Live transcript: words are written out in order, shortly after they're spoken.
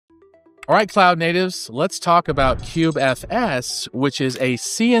All right, cloud natives, let's talk about CubeFS, which is a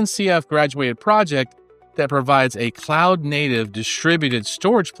CNCF graduated project that provides a cloud-native distributed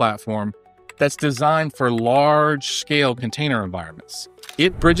storage platform that's designed for large-scale container environments.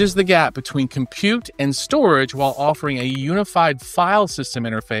 It bridges the gap between compute and storage while offering a unified file system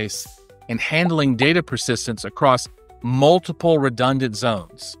interface and handling data persistence across multiple redundant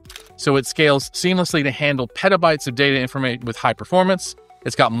zones. So it scales seamlessly to handle petabytes of data information with high performance.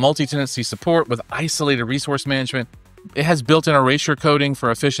 It's got multi-tenancy support with isolated resource management. It has built-in Erasure coding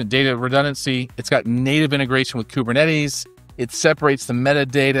for efficient data redundancy. It's got native integration with Kubernetes. It separates the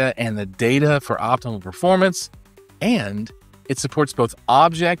metadata and the data for optimal performance. And it supports both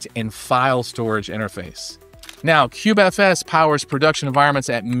object and file storage interface. Now, CubeFS powers production environments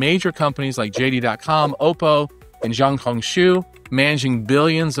at major companies like JD.com, OPPO, and Xiaohongshu, managing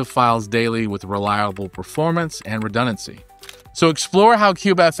billions of files daily with reliable performance and redundancy. So explore how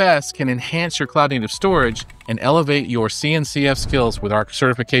CubeFS can enhance your cloud-native storage and elevate your CNCF skills with our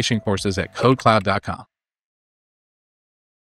certification courses at KodeKloud.com.